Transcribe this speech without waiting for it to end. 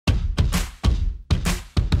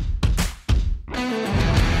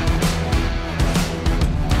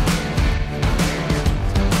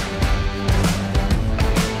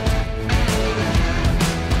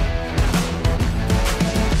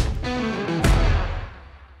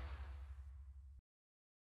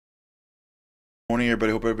Morning,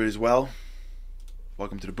 everybody. Hope everybody's well.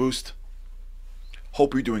 Welcome to the Boost.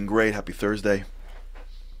 Hope you're doing great. Happy Thursday.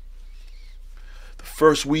 The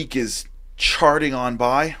first week is charting on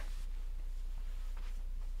by,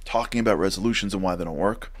 talking about resolutions and why they don't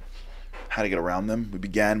work, how to get around them. We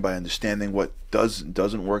began by understanding what does and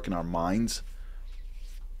doesn't work in our minds.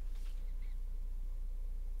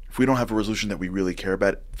 If we don't have a resolution that we really care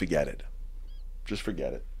about, forget it. Just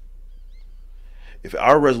forget it. If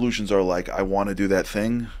our resolutions are like, I want to do that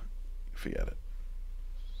thing, forget it.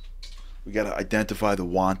 We got to identify the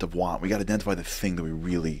want of want. We got to identify the thing that we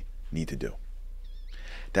really need to do.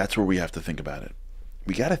 That's where we have to think about it.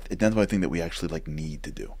 We got to identify the thing that we actually need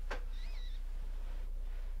to do.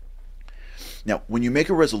 Now, when you make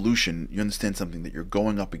a resolution, you understand something, that you're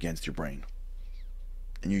going up against your brain.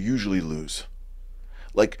 And you usually lose.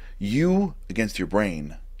 Like, you against your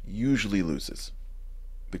brain usually loses,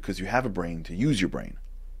 because you have a brain to use your brain.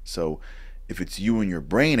 So if it's you and your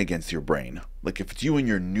brain against your brain, like if it's you and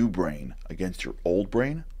your new brain against your old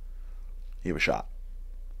brain, you have a shot.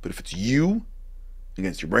 But if it's you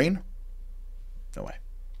against your brain, no way.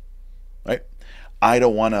 Right? I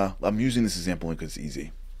don't want to, I'm using this example because it's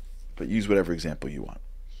easy, but use whatever example you want.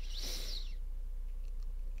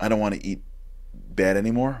 I don't want to eat bad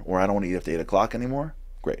anymore, or I don't want to eat after 8 o'clock anymore.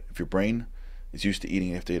 Great. If your brain is used to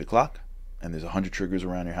eating after 8 o'clock, and there's 100 triggers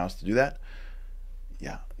around your house to do that,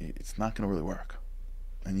 yeah, it's not going to really work.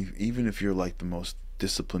 And even if you're like the most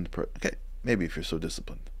disciplined person, okay, maybe if you're so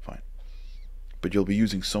disciplined, fine. But you'll be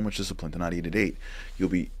using so much discipline to not eat at 8, you'll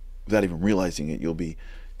be, without even realizing it, you'll be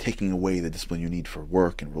taking away the discipline you need for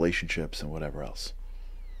work and relationships and whatever else.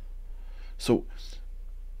 So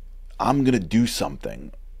I'm going to do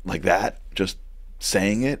something like that, just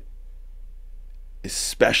saying it,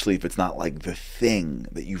 especially if it's not like the thing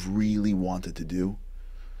that you've really wanted to do,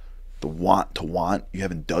 the want to want, you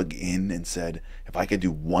haven't dug in and said, if I could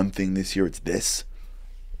do one thing this year, it's this.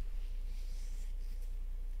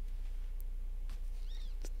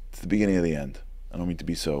 It's the beginning of the end. I don't mean to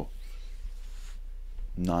be so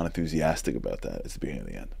non-enthusiastic about that. It's the beginning of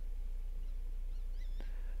the end.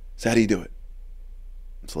 So how do you do it?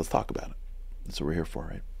 So let's talk about it. That's what we're here for,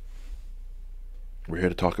 right? We're here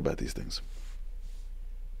to talk about these things.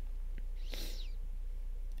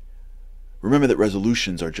 Remember that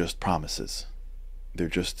resolutions are just promises. They're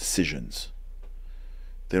just decisions.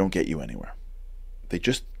 They don't get you anywhere. They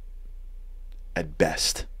just, at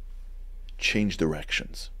best, change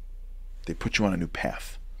directions. They put you on a new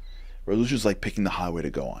path. Resolutions are like picking the highway to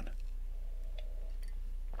go on.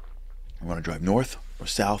 You want to drive north or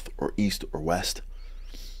south or east or west.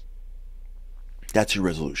 That's your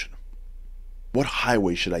resolution. What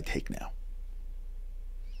highway should I take now?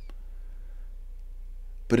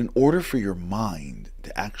 But in order for your mind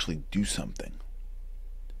to actually do something,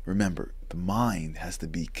 remember, the mind has to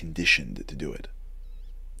be conditioned to do it.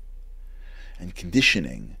 And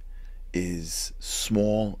conditioning is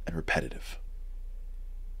small and repetitive.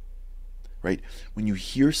 Right? When you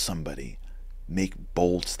hear somebody make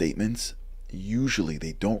bold statements, usually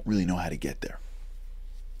they don't really know how to get there.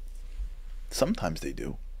 Sometimes they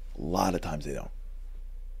do. A lot of times they don't.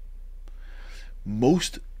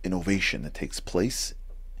 Most innovation that takes place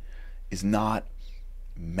is not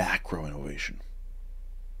macro innovation.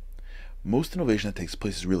 Most innovation that takes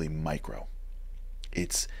place is really micro.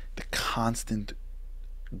 It's the constant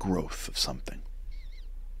growth of something.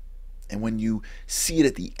 And when you see it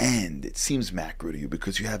at the end, it seems macro to you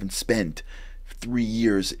because you haven't spent 3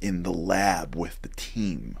 years in the lab with the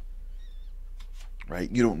team.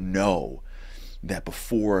 Right? You don't know that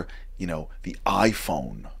before, the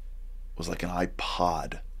iPhone was like an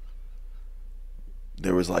iPod.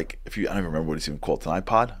 There was like, I don't even remember what it's even called. It's an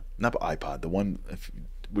iPod? Not iPod. The one,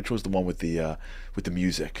 which was the one with the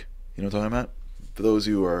music? You know what I'm talking about? For those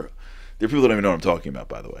who are, there are people that don't even know what I'm talking about,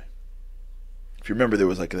 by the way. If you remember, there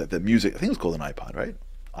was like the music, I think it was called an iPod, right?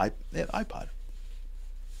 Yeah, iPod.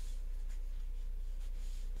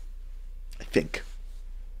 I think.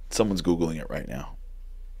 Someone's Googling it right now.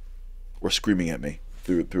 Or screaming at me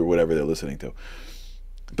through whatever they're listening to.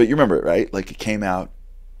 But you remember it, right? Like, it came out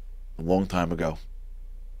a long time ago.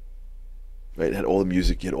 Right? It had all the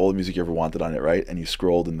music. You had all the music you ever wanted on it, right? And you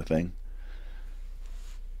scrolled in the thing.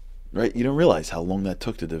 Right? You didn't realize how long that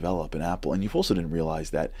took to develop in Apple. And you also didn't realize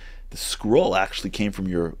that the scroll actually came from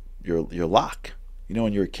your lock.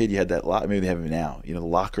 When you were a kid, you had that lock. Maybe they have it now. The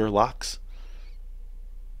locker locks?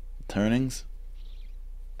 Turnings?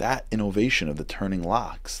 That innovation of the turning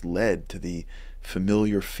locks led to the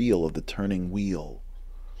familiar feel of the turning wheel.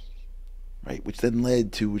 Right? Which then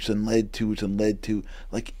led to,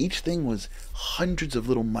 like, each thing was hundreds of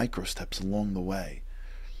little micro steps along the way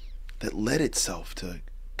that led itself to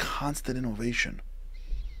constant innovation,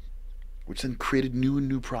 which then created new and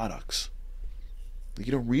new products.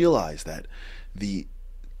 You don't realize that the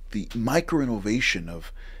micro innovation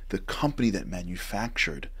of the company that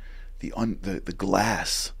manufactured the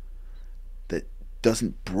glass that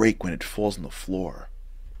doesn't break when it falls on the floor,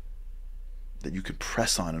 that you can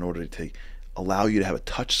press on in order to allow you to have a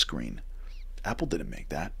touch screen. Apple didn't make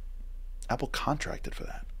that. Apple contracted for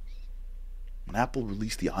that. When Apple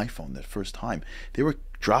released the iPhone that first time, they were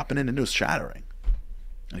dropping it and it was shattering.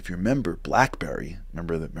 And if you remember BlackBerry,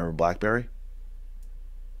 remember BlackBerry?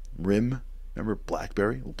 RIM, remember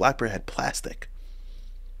BlackBerry? Well, BlackBerry had plastic.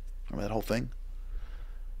 Remember that whole thing?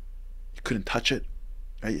 You couldn't touch it,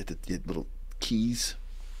 right? You had little keys.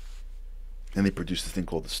 Then they produced this thing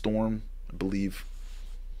called the Storm, I believe,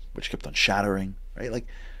 which kept on shattering, right? Like,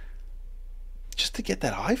 just to get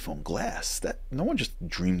that iPhone glass, that no one just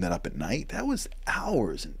dreamed that up at night. That was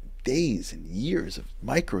hours and days and years of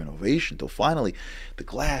micro innovation till finally the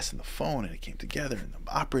glass and the phone and it came together, and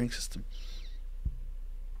the operating system.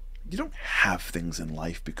 You don't have things in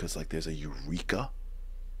life because like there's a eureka.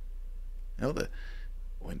 You know,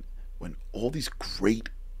 when all these great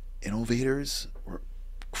innovators were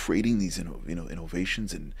creating these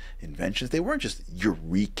innovations and inventions, they weren't just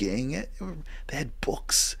eurekaing it. They had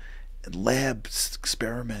books and lab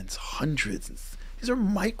experiments, hundreds. These are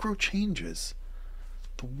micro changes.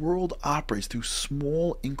 The world operates through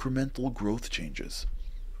small incremental growth changes.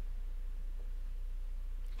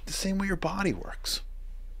 The same way your body works.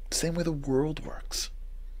 The same way the world works.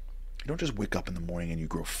 You don't just wake up in the morning and you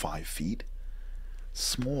grow 5 feet.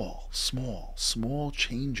 Small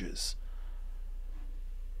changes.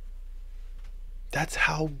 That's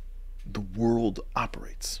how the world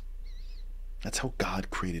operates. That's how God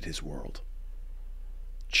created his world.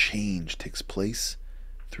 Change takes place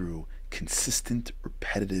through consistent,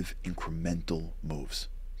 repetitive, incremental moves.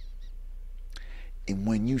 And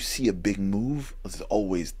when you see a big move, there's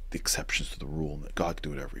always the exceptions to the rule, and that God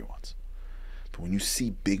can do whatever he wants. But when you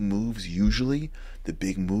see big moves, usually the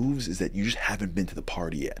big moves is that you just haven't been to the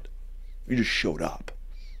party yet. You just showed up.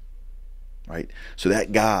 Right? So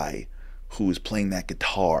that guy who was playing that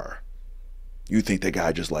guitar, you think that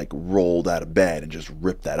guy just like rolled out of bed and just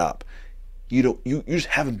ripped that up. You just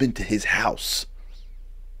haven't been to his house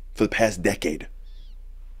for the past decade.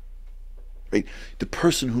 Right? The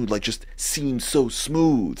person who like just seems so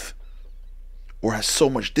smooth, or has so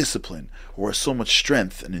much discipline, or has so much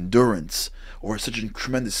strength and endurance, or has such a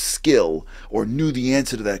tremendous skill, or knew the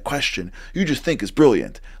answer to that question, you just think is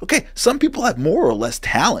brilliant. Okay, some people have more or less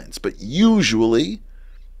talents, but usually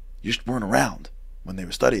you just weren't around when they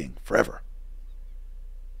were studying forever.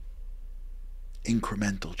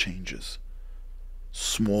 Incremental changes,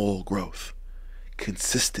 small growth,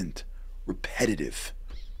 consistent, repetitive.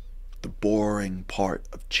 The boring part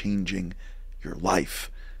of changing your life,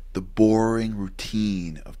 the boring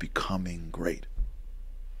routine of becoming great.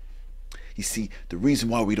 You see, the reason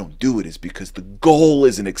why we don't do it is because the goal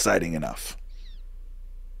isn't exciting enough.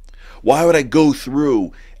 Why would I go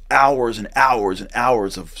through hours and hours and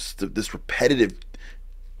hours of this repetitive,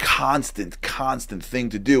 constant thing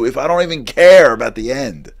to do if I don't even care about the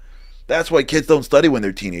end? That's why kids don't study when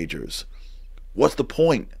they're teenagers. What's the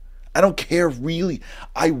point? I don't care really.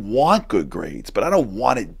 I want good grades, but I don't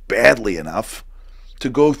want it badly enough to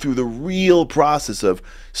go through the real process of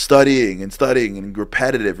studying and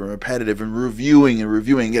repetitive and reviewing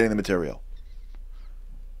and getting the material.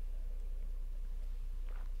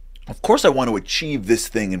 Of course I want to achieve this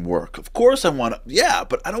thing in work. Of course I want to,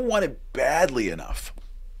 but I don't want it badly enough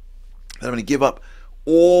that I'm going to give up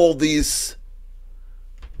all these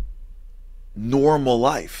normal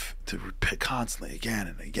life to repeat constantly again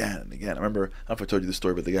and again and again. I remember, I don't know if I told you this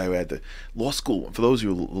story, but the guy who had the law school, for those of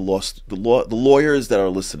you the lawyers that are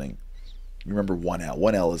listening, you remember 1L.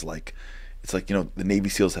 1L is like, it's like, the Navy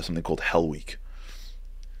SEALs have something called Hell Week,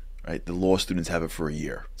 right? The law students have it for a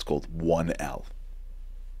year. It's called 1L.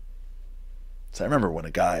 So I remember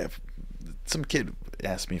when some kid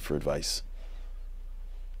asked me for advice.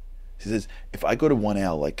 He says, if I go to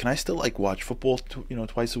 1L, like, can I still like watch football,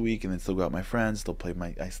 twice a week, and then still go out with my friends, still play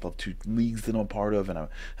I still have 2 leagues that I'm a part of, and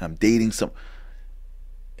I'm dating some.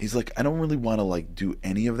 He's like, I don't really want to like do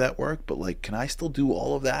any of that work, but like, can I still do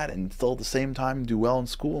all of that and still at the same time do well in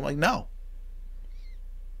school? I'm like, no,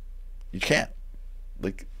 you can't.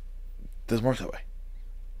 Like, it doesn't work that way.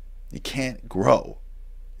 You can't grow,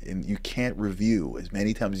 and you can't review as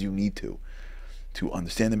many times as you need to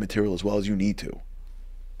understand the material as well as you need to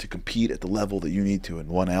compete at the level that you need to in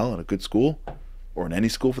 1L in a good school, or in any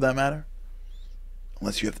school for that matter,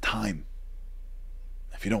 unless you have the time.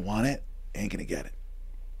 If you don't want it, you ain't gonna get it.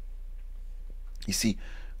 You see,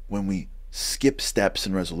 when we skip steps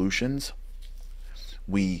and resolutions,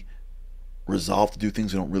 we resolve to do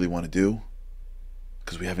things we don't really want to do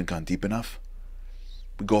because we haven't gone deep enough.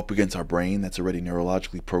 We go up against our brain that's already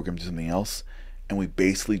neurologically programmed to something else, and we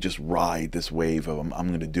basically just ride this wave of I'm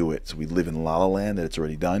going to do it. So we live in la la land that it's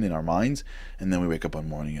already done in our minds, and then we wake up one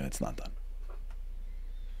morning and it's not done.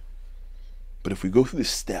 But if we go through the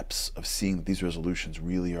steps of seeing that these resolutions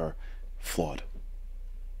really are flawed,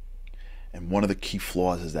 and one of the key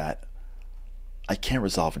flaws is that I can't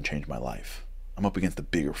resolve and change my life. I'm up against a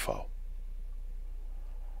bigger foe.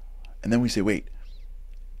 And then we say, wait,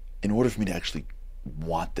 in order for me to actually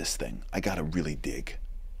want this thing, I gotta really dig.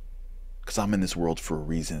 Because I'm in this world for a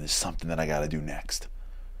reason. There's something that I gotta do next.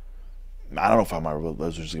 I don't know if my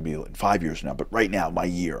resolution's gonna be in 5 years from now, but right now, my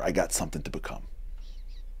year, I got something to become.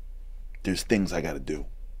 There's things I gotta do.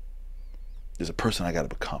 There's a person I gotta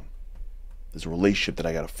become. There's a relationship that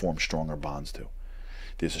I gotta form stronger bonds to.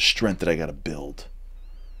 There's a strength that I gotta build.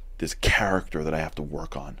 There's character that I have to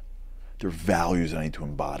work on. There are values that I need to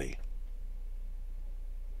embody.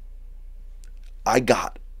 I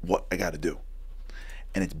got what I got to do.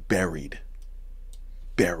 And it's buried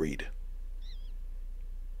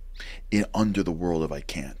in under the world of I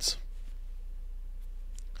can'ts.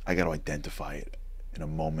 I got to identify it in a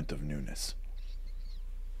moment of newness.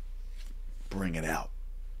 Bring it out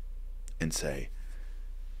and say,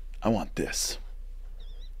 I want this.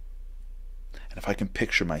 And if I can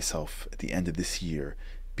picture myself at the end of this year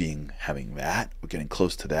having that, or getting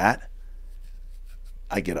close to that,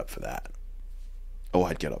 I get up for that. Oh,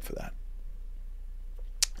 I'd get up for that.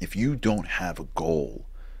 If you don't have a goal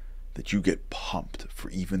that you get pumped for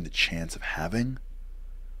even the chance of having,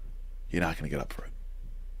 you're not going to get up for it.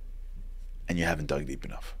 And you haven't dug deep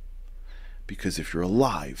enough. Because if you're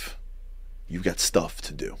alive, you've got stuff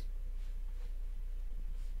to do.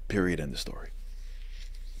 Period. End of story.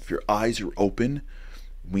 If your eyes are open,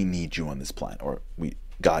 we need you on this planet, or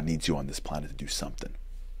God needs you on this planet to do something.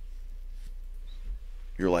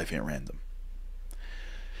 Your life ain't random.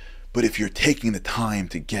 But if you're taking the time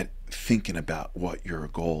to get thinking about what your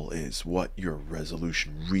goal is, what your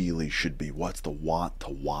resolution really should be, what's the want to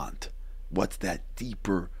want, what's that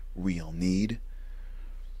deeper real need,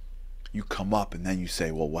 you come up and then you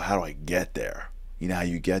say, well, how do I get there? You know how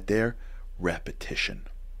you get there? Repetition.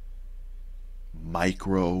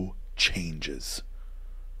 Micro changes.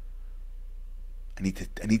 I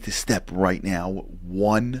need to step right now,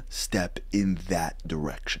 one step in that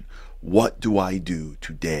direction. What do I do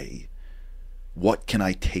today? What can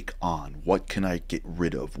I take on? What can I get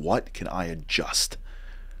rid of? What can I adjust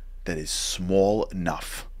that is small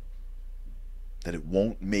enough that it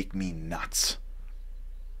won't make me nuts,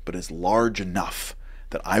 but is large enough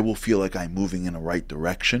that I will feel like I'm moving in the right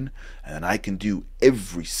direction, and that I can do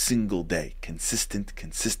every single day. Consistent.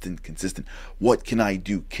 What can I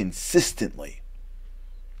do consistently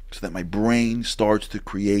so that my brain starts to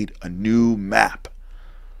create a new map?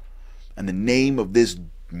 And the name of this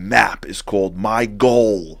map is called my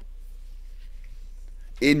goal.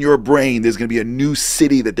 In your brain, there's going to be a new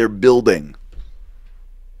city that they're building.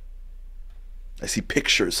 I see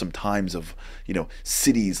pictures sometimes of,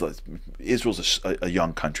 cities. Israel's a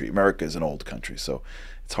young country. America is an old country, so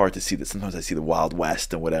it's hard to see that. Sometimes I see the Wild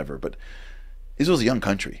West and whatever, but Israel's a young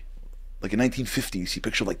country. Like in 1950, you see a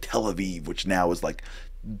picture of like Tel Aviv, which now is like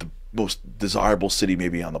the most desirable city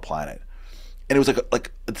maybe on the planet. And it was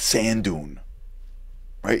like a sand dune,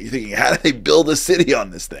 right? You're thinking, how did they build a city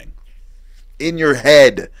on this thing? In your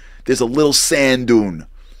head, there's a little sand dune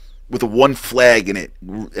with a one flag in it,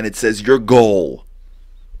 and it says your goal.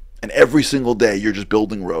 And every single day, you're just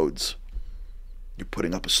building roads. You're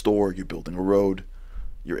putting up a store, you're building a road,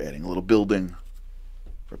 you're adding a little building.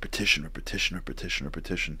 Repetition.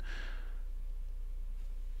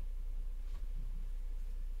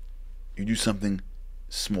 You do something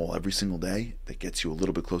small every single day that gets you a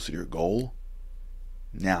little bit closer to your goal.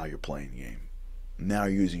 Now you're playing the game. Now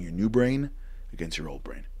you're using your new brain against your old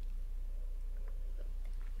brain.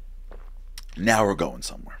 Now we're going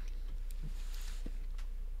somewhere.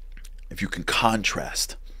 If you can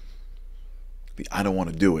contrast the I don't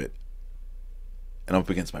want to do it and up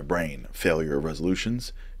against my brain failure of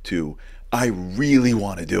resolutions to I really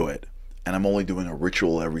want to do it and I'm only doing a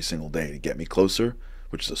ritual every single day to get me closer,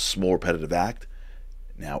 which is a small repetitive act.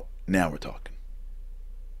 Now we're talking.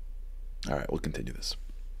 All right, we'll continue this.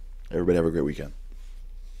 Everybody have a great weekend.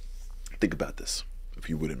 Think about this, if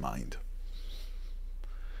you wouldn't mind.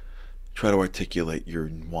 Try to articulate your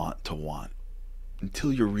want to want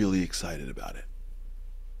until you're really excited about it.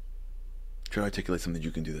 Try to articulate something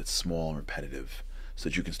you can do that's small and repetitive so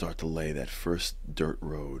that you can start to lay that first dirt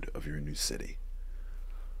road of your new city.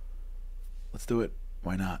 Let's do it.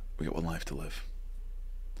 Why not? We got one life to live.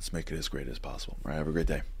 Let's make it as great as possible. All right, have a great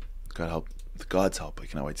day. God help. With God's help, I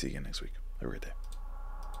cannot wait to see you again next week. Have a great day.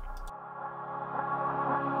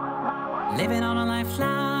 Living on a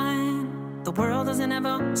lifeline, the world doesn't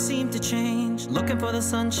ever seem to change. Looking for the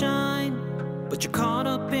sunshine, but you're caught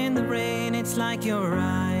up in the rain. It's like your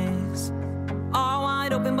eyes are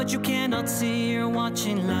wide open, but you cannot see. You're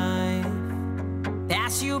watching life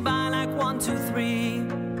pass you by like 1, 2, 3.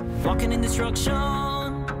 Walking in destruction,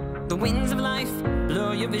 the winds of life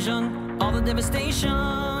blur your vision. All the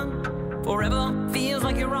devastation forever feels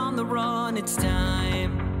like you're on the run. It's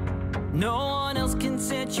time. No one else can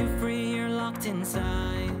set you free, you're locked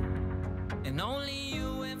inside, and only